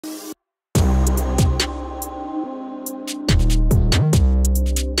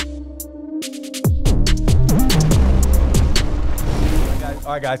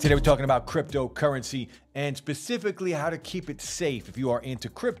All right, guys, today we're talking about cryptocurrency and specifically how to keep it safe. If you are into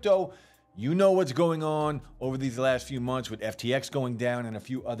crypto, you know what's going on over these last few months with FTX going down and a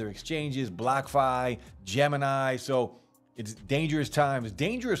few other exchanges, BlockFi, Gemini. So it's dangerous times,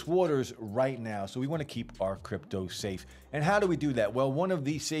 dangerous waters right now. So we want to keep our crypto safe. And how do we do that? Well, one of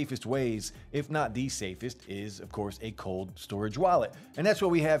the safest ways, if not the safest, is, of course, a cold storage wallet. And that's what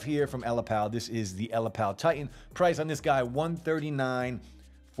we have here from Ellipal. This is the Ellipal Titan. Price on this guy, $139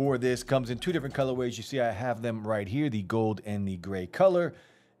 for this. Comes in two different colorways. You see I have them right here, the gold and the gray color.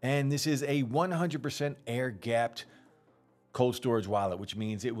 And this is a 100% air-gapped cold storage wallet, which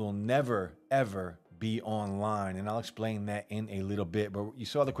means it will never, ever be online. And I'll explain that in a little bit. But you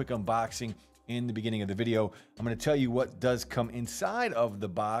saw the quick unboxing in the beginning of the video. I'm going to tell you what does come inside of the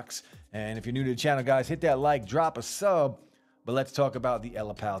box. And if you're new to the channel, guys, hit that like, drop a sub. But let's talk about the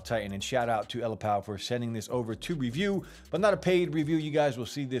Ellipal Titan, and shout out to Ellipal for sending this over to review, but not a paid review. You guys will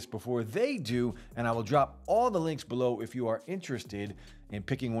see this before they do, and I will drop all the links below if you are interested in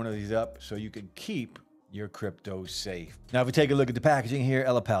picking one of these up so you can keep your crypto safe. Now, if we take a look at the packaging here,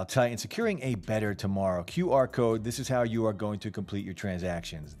 Ellipal Titan, securing a better tomorrow. QR code, this is how you are going to complete your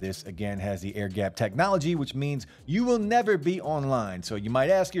transactions. This, again, has the air gap technology, which means you will never be online. So you might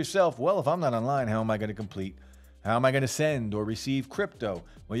ask yourself, well, if I'm not online, how am I going to complete? How am I going to send or receive crypto?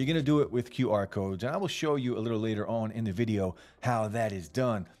 Well, you're going to do it with QR codes, and I will show you a little later on in the video how that is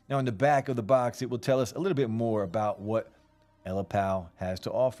done. Now, in the back of the box, it will tell us a little bit more about what Ellipal has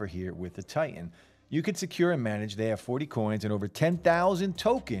to offer here with the Titan. You can secure and manage. They have 40 coins and over 10,000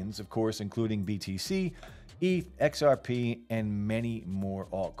 tokens, of course, including BTC, ETH, XRP, and many more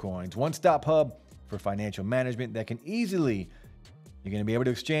altcoins. One-stop hub for financial management that can easily you're going to be able to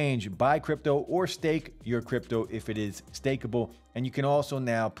exchange, buy crypto, or stake your crypto if it is stakeable. And you can also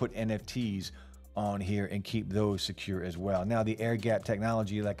now put NFTs on here and keep those secure as well. Now, the air gap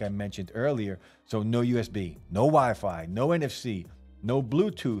technology, like I mentioned earlier, so no USB, no Wi-Fi, no NFC, no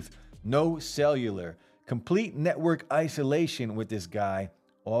Bluetooth, no cellular, complete network isolation with this guy,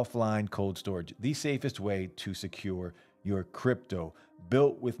 offline cold storage, the safest way to secure your crypto,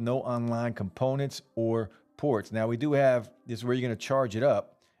 built with no online components or ports. Now, we do have, this is where you're going to charge it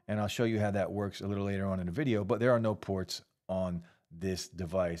up, and I'll show you how that works a little later on in the video, but there are no ports on this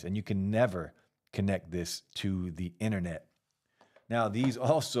device, and you can never connect this to the internet. Now, these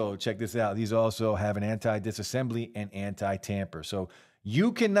also, check this out, these also have an anti-disassembly and anti-tamper. So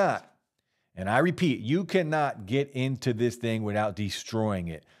you cannot, and I repeat, you cannot get into this thing without destroying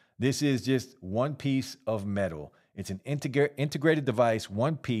it. This is just one piece of metal. It's an integrated device,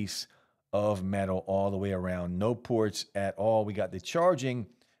 one piece of metal all the way around, no ports at all. We got the charging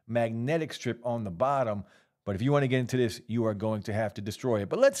magnetic strip on the bottom, but if you want to get into this, you are going to have to destroy it.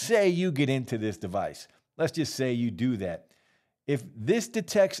 But let's say you get into this device. Let's just say you do that. If this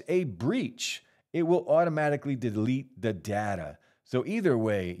detects a breach, it will automatically delete the data. So either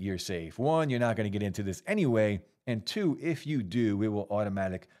way, you're safe. One, you're not going to get into this anyway, and two, if you do, it will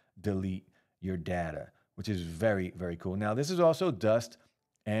automatically delete your data, which is very, very cool. Now, this is also dust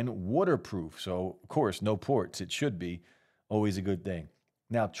and waterproof. So, of course, no ports. It should be always a good thing.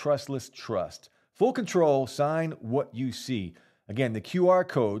 Now, trustless trust. Full control, sign what you see. Again, the QR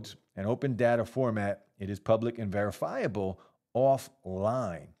codes and open data format, it is public and verifiable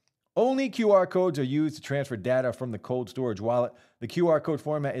offline. Only QR codes are used to transfer data from the cold storage wallet. The QR code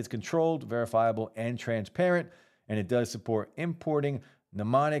format is controlled, verifiable, and transparent, and it does support importing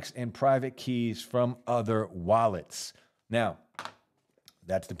mnemonics and private keys from other wallets. Now,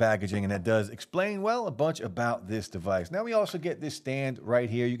 that's the packaging, and that does explain, well, a bunch about this device. Now, we also get this stand right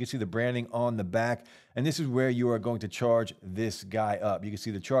here. You can see the branding on the back, and this is where you are going to charge this guy up. You can see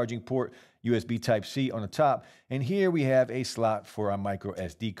the charging port, USB Type-C on the top, and here we have a slot for a micro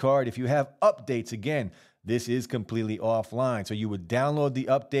SD card. If you have updates, again, this is completely offline. So you would download the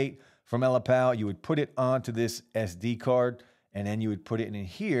update from Ellipal, you would put it onto this SD card, and then you would put it in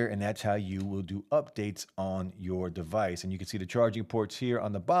here, and that's how you will do updates on your device. And you can see the charging ports here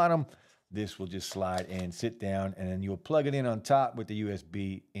on the bottom. This will just slide in, sit down, and then you'll plug it in on top with the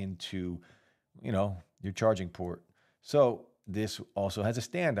USB into, you know, your charging port. So this also has a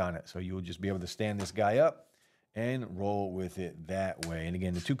stand on it. So you'll just be able to stand this guy up and roll with it that way. And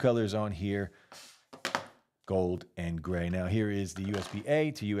again, the two colors on here, gold and gray. Now here is the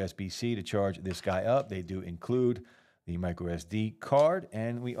USB-A to USB-C to charge this guy up. They do include the micro SD card,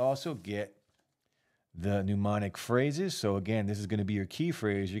 and we also get the mnemonic phrases. So again, this is going to be your key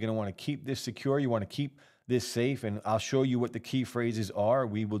phrase. You're going to want to keep this secure. You want to keep this safe, and I'll show you what the key phrases are.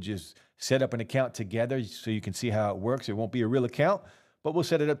 We will just set up an account together so you can see how it works. It won't be a real account, but we'll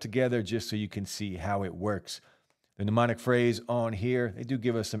set it up together just so you can see how it works. the mnemonic phrase on here. They do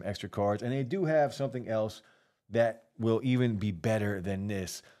give us some extra cards, and they do have something else that will even be better than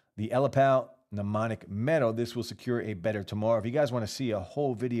this. The Ellipal mnemonic medal. This will secure a better tomorrow. If you guys want to see a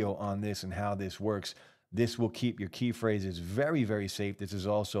whole video on this and how this works, this will keep your key phrases very, very safe. This is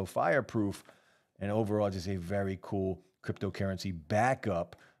also fireproof, and overall just a very cool cryptocurrency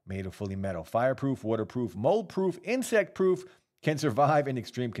backup made of fully metal. Fireproof, waterproof, mold-proof, insect-proof, can survive in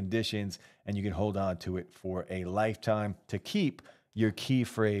extreme conditions, and you can hold on to it for a lifetime to keep your key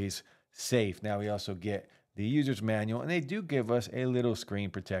phrase safe. Now we also get the user's manual, and they do give us a little screen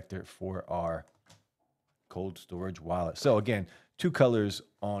protector for our cold storage wallet. So again, 2 colors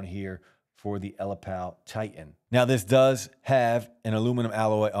on here for the Ellipal Titan. Now this does have an aluminum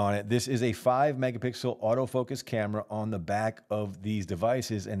alloy on it. This is a 5 megapixel autofocus camera on the back of these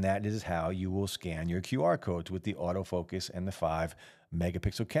devices, and that is how you will scan your QR codes, with the autofocus and the 5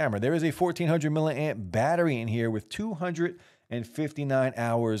 megapixel camera. There is a 1400 milliamp battery in here with 259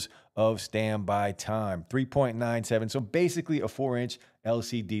 hours of standby time, 3.97. So basically a 4-inch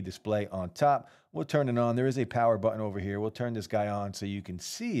LCD display on top. We'll turn it on. There is a power button over here. We'll turn this guy on so you can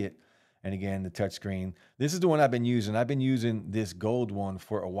see it. And again, the touchscreen. This is the one I've been using. I've been using this gold one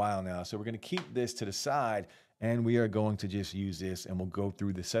for a while now. So we're going to keep this to the side, and we are going to just use this, and we'll go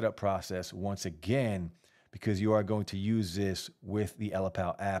through the setup process once again, because you are going to use this with the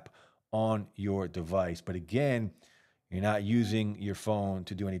Ellipal app on your device. But again, you're not using your phone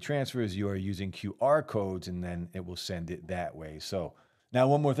to do any transfers. You are using QR codes, and then it will send it that way. So now,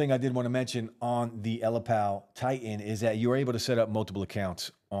 one more thing I did want to mention on the Ellipal Titan is that you're able to set up multiple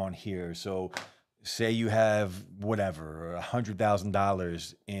accounts on here. So say you have whatever,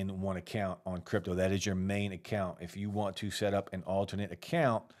 $100,000 in one account on crypto. That is your main account. If you want to set up an alternate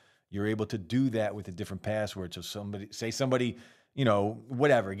account, you're able to do that with a different password. So somebody, you know,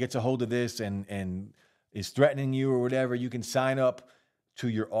 whatever, gets a hold of this and is threatening you or whatever, you can sign up to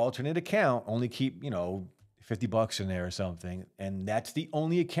your alternate account, only keep, you know, $50 in there or something, and that's the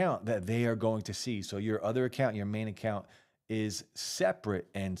only account that they are going to see. So your other account, your main account, is separate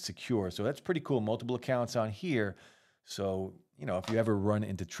and secure. So that's pretty cool. Multiple accounts on here. So, you know, if you ever run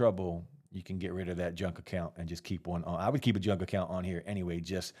into trouble, you can get rid of that junk account and just keep one on. I would keep a junk account on here anyway,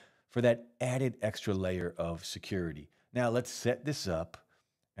 just for that added extra layer of security. Now let's set this up,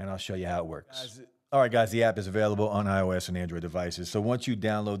 and I'll show you how it works. All right, guys, the app is available on iOS and Android devices. So once you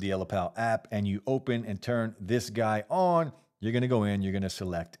download the Ellipal app and you open and turn this guy on, you're going to go in, you're going to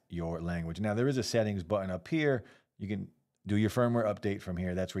select your language. Now, there is a settings button up here. You can do your firmware update from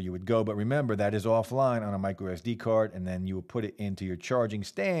here. That's where you would go. But remember, that is offline on a micro SD card, and then you will put it into your charging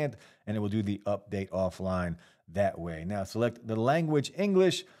stand, and it will do the update offline that way. Now, select the language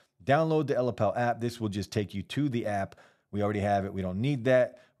English, download the Ellipal app. This will just take you to the app. We already have it. We don't need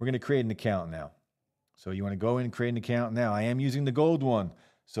that. We're going to create an account now. So you want to go in and create an account now. I am using the gold one.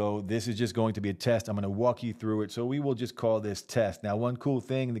 So this is just going to be a test. I'm going to walk you through it. So we will just call this test. Now, one cool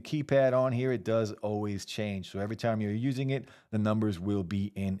thing, the keypad on here, it does always change. So every time you're using it, the numbers will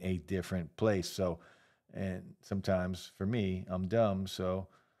be in a different place. So, and sometimes for me, I'm dumb. So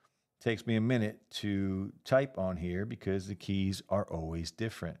it takes me a minute to type on here because the keys are always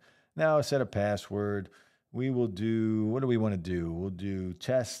different. Now, set a password. We will do, what do we want to do? We'll do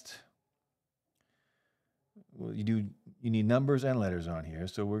test. Well, you need numbers and letters on here.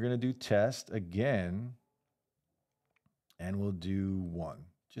 So we're going to do test again, and we'll do 1,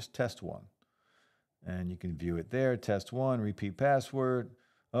 just test 1. And you can view it there. Test 1, repeat password.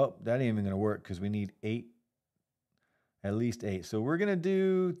 Oh, that ain't even going to work because we need 8, at least 8. So we're going to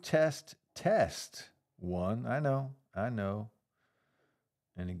do test 1. I know.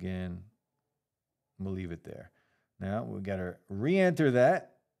 And again, we'll leave it there. Now we got to re-enter that.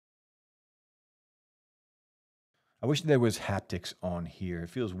 I wish there was haptics on here.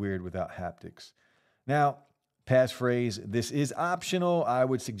 It feels weird without haptics. Now, passphrase, this is optional. I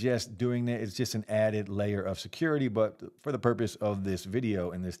would suggest doing that. It's just an added layer of security, but for the purpose of this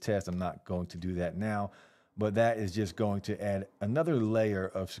video and this test, I'm not going to do that now. But that is just going to add another layer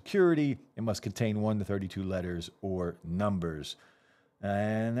of security. It must contain 1 to 32 letters or numbers.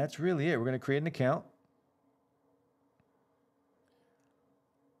 And that's really it. We're going to create an account.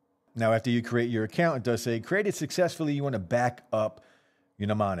 Now, after you create your account, it does say, created successfully. You want to back up your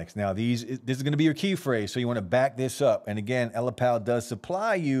mnemonics. Now, this is going to be your key phrase, so you want to back this up. And again, Ellipal does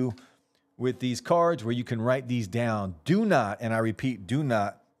supply you with these cards where you can write these down. Do not, and I repeat, do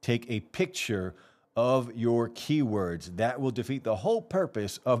not take a picture of your keywords. That will defeat the whole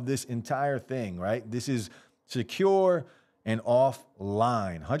purpose of this entire thing, right? This is secure. and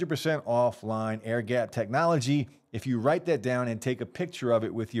offline. 100% offline air gap technology. If you write that down and take a picture of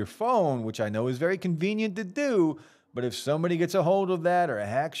it with your phone, which I know is very convenient to do, but if somebody gets a hold of that or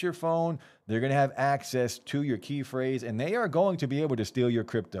hacks your phone, they're going to have access to your key phrase and they are going to be able to steal your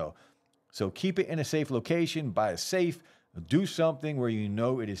crypto. So keep it in a safe location, buy a safe, do something where you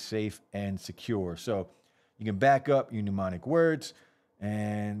know it is safe and secure. So you can back up your mnemonic words,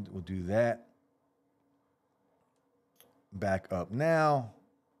 and we'll do that. Back up now.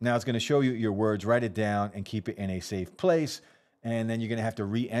 Now it's going to show you your words. Write it down and keep it in a safe place. And then you're going to have to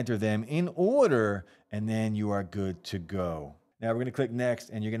re-enter them in order, and then you are good to go. Now we're going to click next,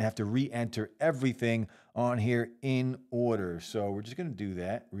 and you're going to have to re-enter everything on here in order. So we're just going to do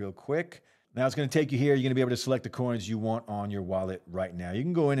that real quick. Now it's going to take you here. You're going to be able to select the coins you want on your wallet right now. You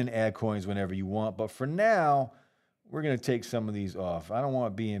can go in and add coins whenever you want, but for now, we're going to take some of these off. I don't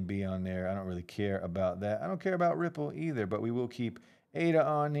want BNB on there. I don't really care about that. I don't care about Ripple either, but we will keep ADA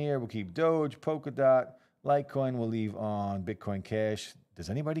on here. We'll keep Doge, Polkadot, Litecoin we'll leave on, Bitcoin Cash. Does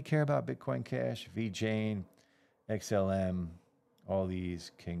anybody care about Bitcoin Cash? VChain, XLM, all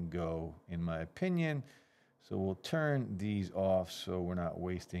these can go in my opinion. So we'll turn these off so we're not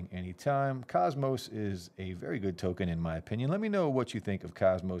wasting any time. Cosmos is a very good token in my opinion. Let me know what you think of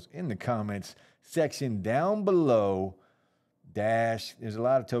Cosmos in the comments section down below. Dash, there's a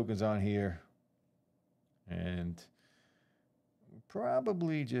lot of tokens on here. And we're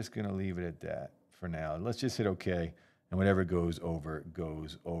probably just going to leave it at that for now. Let's just hit OK. And whatever goes over,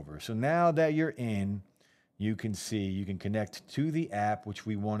 goes over. So now that you're in, you can see, you can connect to the app, which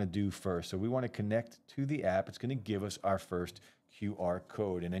we want to do first. So we want to connect to the app. It's going to give us our first QR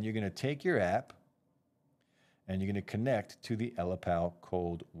code. And then you're going to take your app and you're going to connect to the Ellipal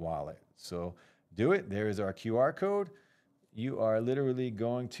Cold Wallet. So do it. There is our QR code. You are literally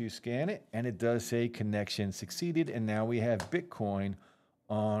going to scan it, and it does say connection succeeded. And now we have Bitcoin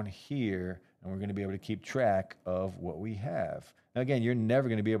on here, and we're going to be able to keep track of what we have. Now, again, you're never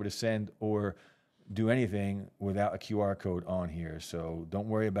going to be able to send or do anything without a QR code on here. So don't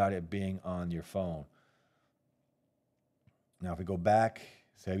worry about it being on your phone. Now, if we go back,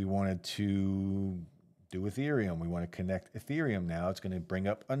 say we wanted to do Ethereum. We want to connect Ethereum now. It's going to bring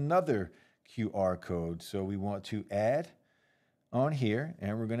up another QR code. So we want to add on here,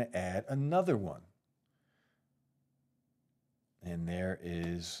 and we're going to add another one. And there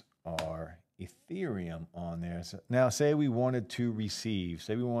is our Ethereum on there. So now say we wanted to receive,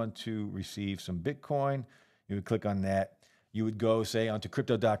 some Bitcoin. You would click on that. You would go say onto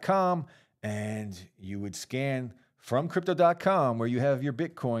crypto.com and you would scan from crypto.com where you have your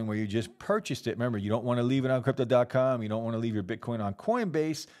Bitcoin, where you just purchased it. Remember, you don't want to leave it on crypto.com. You don't want to leave your Bitcoin on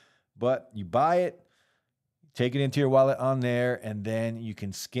Coinbase, but you buy it, take it into your wallet on there, and then you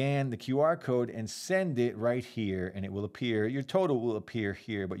can scan the QR code and send it right here, and it will appear. Your total will appear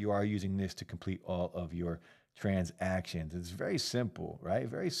here, but you are using this to complete all of your transactions. It's very simple, right?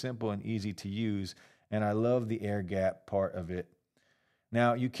 Very simple and easy to use, and I love the air gap part of it.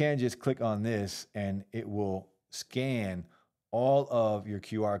 Now, you can just click on this, and it will scan all of your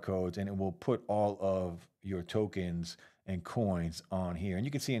QR codes, and it will put all of your tokens and coins on here. And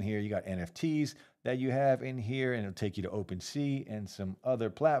you can see in here, you got NFTs that you have in here, and it'll take you to OpenSea and some other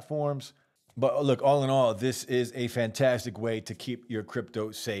platforms. But look, all in all, this is a fantastic way to keep your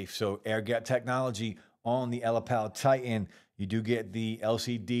crypto safe. So air gap technology on the Ellipal Titan. You do get the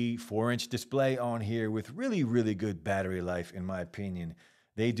LCD 4-inch display on here with really, really good battery life, in my opinion.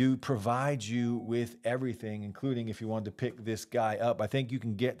 They do provide you with everything, including if you wanted to pick this guy up. I think you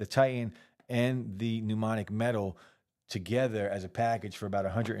can get the Titan and the pneumonic metal together as a package for about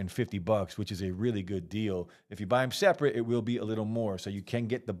 $150, which is a really good deal. If you buy them separate, it will be a little more. So you can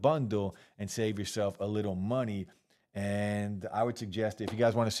get the bundle and save yourself a little money. And I would suggest if you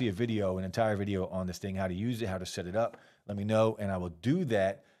guys want to see a video, an entire video on this thing, how to use it, how to set it up, let me know and I will do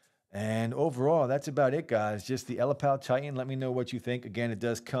that. And overall, that's about it, guys. Just the Ellipal Titan. Let me know what you think. Again, it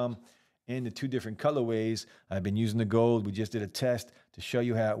does come in the 2 different colorways. I've been using the gold. We just did a test to show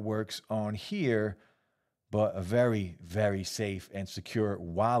you how it works on here. But a very, very safe and secure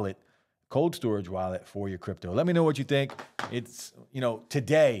wallet, cold storage wallet for your crypto. Let me know what you think. It's,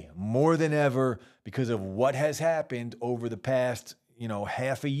 today more than ever, because of what has happened over the past,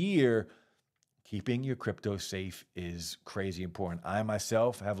 half a year, keeping your crypto safe is crazy important. I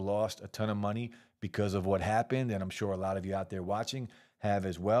myself have lost a ton of money because of what happened, and I'm sure a lot of you out there watching have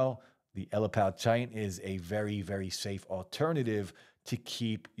as well. The Ellipal Titan is a very, very safe alternative to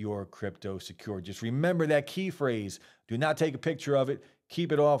keep your crypto secure. Just remember that key phrase. Do not take a picture of it.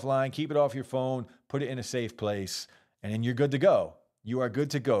 Keep it offline. Keep it off your phone. Put it in a safe place, and then you're good to go. You are good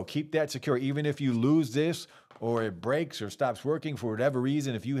to go. Keep that secure. Even if you lose this or it breaks or stops working for whatever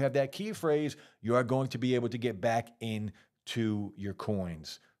reason, if you have that key phrase, you are going to be able to get back into your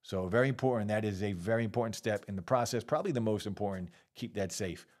coins. So very important. That is a very important step in the process. Probably the most important. Keep that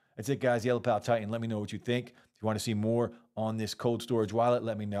safe. That's it, guys. The Ellipal Titan. Let me know what you think. If you want to see more on this cold storage wallet,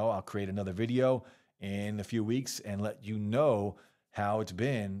 let me know. I'll create another video in a few weeks and let you know how it's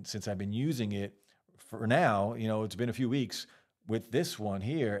been since I've been using it. For now, you know, it's been a few weeks with this one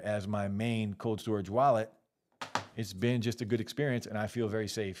here as my main cold storage wallet. It's been just a good experience, and I feel very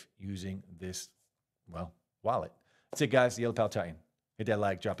safe using this, well, wallet. That's it, guys. The Ellipal Titan. Hit that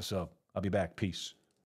like, drop a sub. I'll be back. Peace.